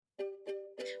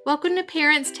Welcome to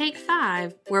Parents Take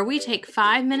 5, where we take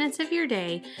 5 minutes of your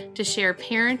day to share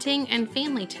parenting and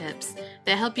family tips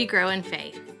that help you grow in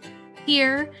faith.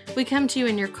 Here, we come to you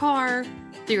in your car,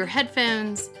 through your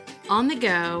headphones, on the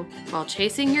go, while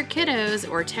chasing your kiddos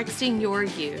or texting your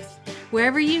youth,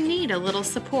 wherever you need a little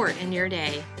support in your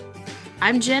day.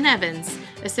 I'm Jen Evans,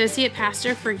 Associate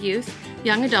Pastor for Youth,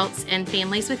 Young Adults, and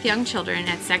Families with Young Children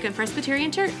at Second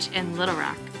Presbyterian Church in Little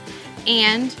Rock,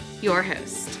 and your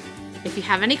host. If you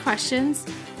have any questions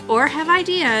or have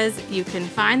ideas, you can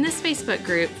find this Facebook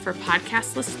group for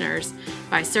podcast listeners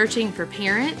by searching for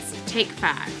Parents Take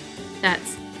 5.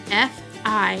 That's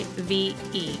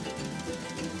F-I-V-E.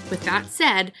 With that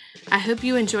said, I hope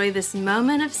you enjoy this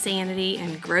moment of sanity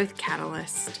and growth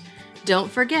catalyst.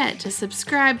 Don't forget to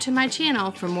subscribe to my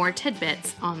channel for more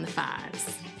tidbits on the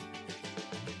fives.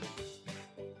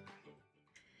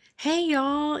 Hey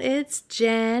y'all, it's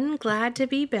Jen. Glad to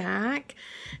be back.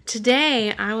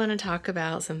 Today, I want to talk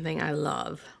about something I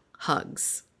love,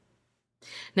 hugs.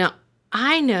 Now,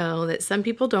 I know that some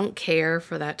people don't care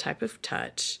for that type of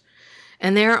touch,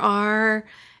 and there are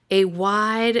a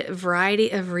wide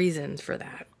variety of reasons for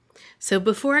that. So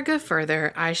before I go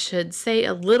further, I should say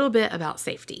a little bit about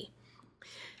safety.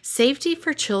 Safety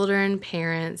for children,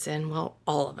 parents, and well,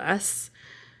 all of us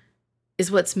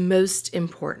is what's most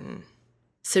important.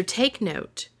 So take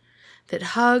note that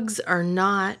hugs are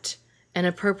not an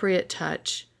appropriate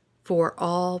touch for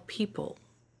all people.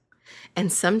 And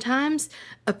sometimes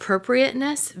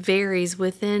appropriateness varies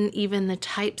within even the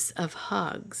types of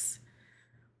hugs.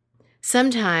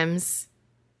 Sometimes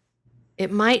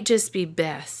it might just be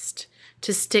best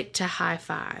to stick to high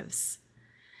fives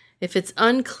if it's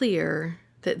unclear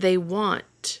that they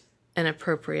want an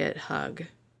appropriate hug.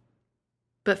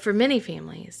 But for many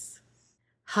families,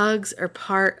 hugs are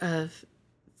part of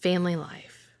family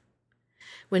life.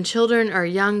 When children are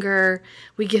younger,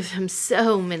 we give them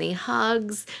so many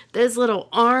hugs, those little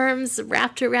arms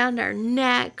wrapped around our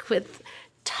neck with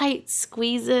tight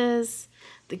squeezes,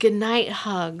 the goodnight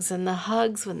hugs and the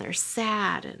hugs when they're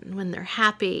sad and when they're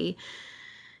happy.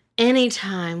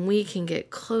 Anytime we can get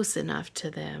close enough to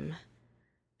them,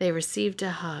 they received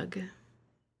a hug. And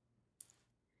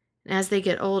as they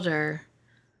get older,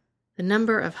 the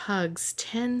number of hugs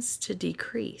tends to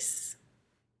decrease.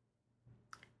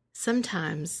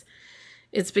 Sometimes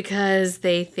it's because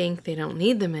they think they don't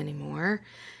need them anymore,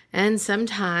 and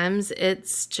sometimes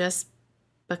it's just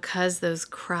because those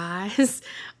cries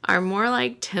are more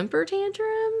like temper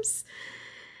tantrums.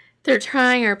 They're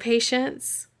trying our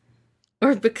patience,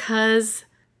 or because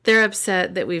they're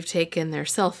upset that we've taken their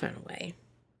cell phone away.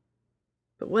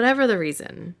 But whatever the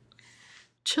reason,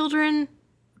 children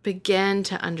begin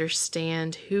to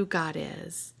understand who God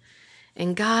is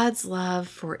and God's love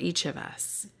for each of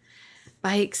us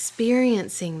by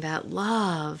experiencing that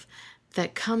love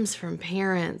that comes from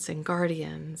parents and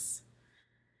guardians.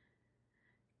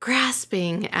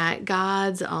 Grasping at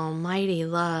God's almighty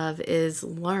love is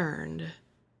learned.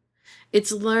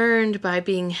 It's learned by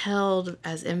being held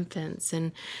as infants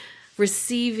and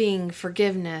receiving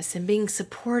forgiveness and being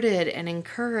supported and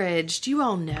encouraged. You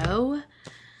all know,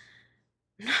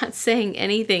 I'm not saying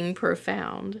anything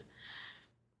profound,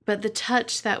 but the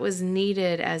touch that was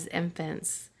needed as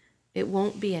infants, it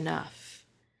won't be enough.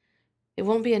 It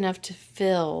won't be enough to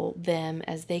fill them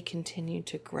as they continue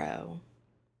to grow.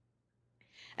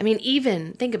 I mean,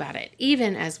 think about it,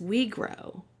 even as we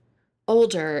grow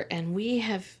older and we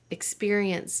have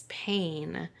experienced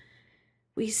pain,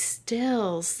 we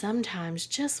still sometimes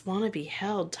just want to be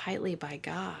held tightly by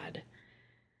God.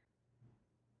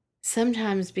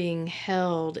 Sometimes being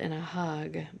held in a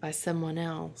hug by someone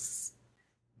else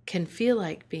can feel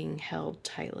like being held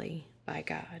tightly by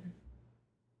God.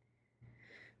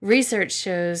 Research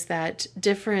shows that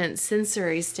different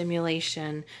sensory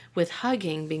stimulation, with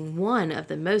hugging being one of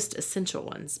the most essential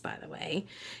ones, by the way,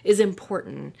 is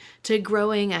important to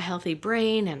growing a healthy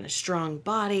brain and a strong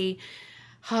body.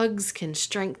 Hugs can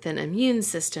strengthen immune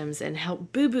systems and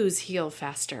help boo-boos heal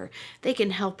faster. They can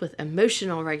help with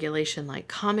emotional regulation, like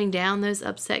calming down those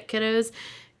upset kiddos,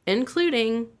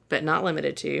 including, but not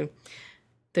limited to,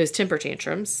 those temper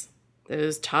tantrums,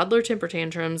 those toddler temper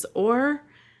tantrums, or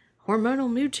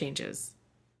hormonal mood changes.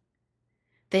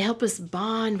 They help us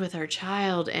bond with our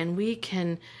child, and we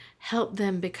can help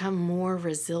them become more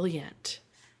resilient.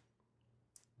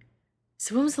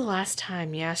 So when was the last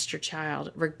time you asked your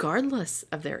child, regardless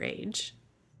of their age,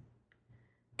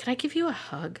 can I give you a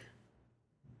hug?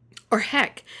 Or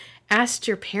heck, asked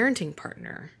your parenting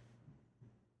partner.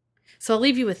 So I'll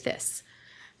leave you with this.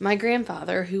 My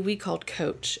grandfather, who we called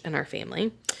Coach in our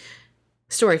family,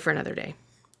 story for another day,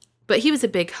 but he was a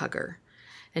big hugger.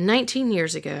 And 19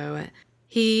 years ago,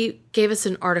 he gave us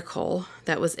an article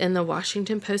that was in the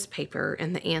Washington Post paper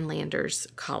in the Ann Landers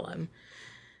column.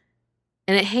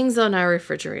 And it hangs on our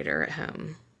refrigerator at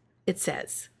home. It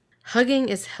says, "Hugging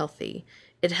is healthy.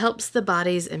 It helps the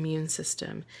body's immune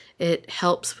system. It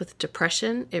helps with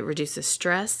depression. It reduces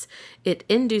stress. It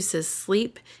induces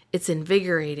sleep. It's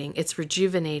invigorating. It's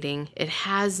rejuvenating. It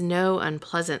has no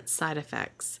unpleasant side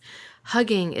effects.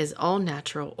 Hugging is all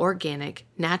natural, organic,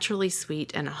 naturally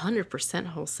sweet, and 100%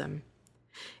 wholesome.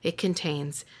 It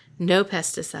contains no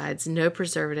pesticides, no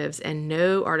preservatives, and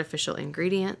no artificial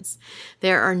ingredients.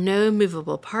 There are no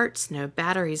movable parts, no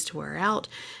batteries to wear out,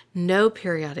 no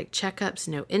periodic checkups,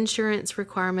 no insurance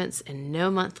requirements, and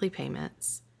no monthly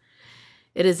payments.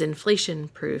 It is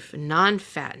inflation-proof,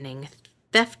 non-fattening,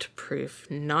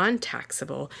 theft-proof,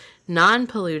 non-taxable,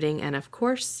 non-polluting, and of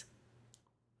course,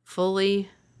 fully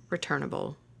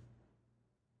returnable.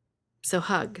 So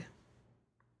hug.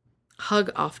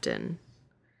 Hug often.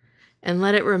 And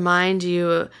let it remind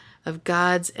you of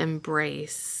God's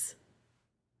embrace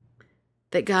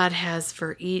that God has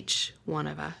for each one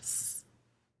of us.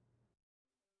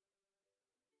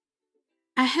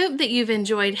 I hope that you've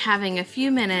enjoyed having a few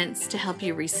minutes to help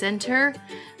you recenter,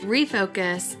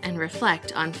 refocus, and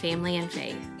reflect on family and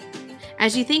faith.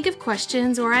 As you think of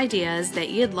questions or ideas that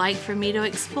you'd like for me to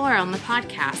explore on the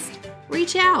podcast,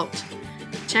 reach out.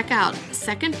 Check out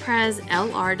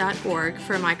secondpreslr.org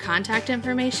for my contact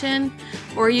information,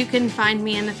 or you can find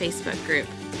me in the Facebook group.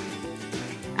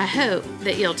 I hope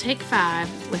that you'll take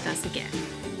 5 with us again.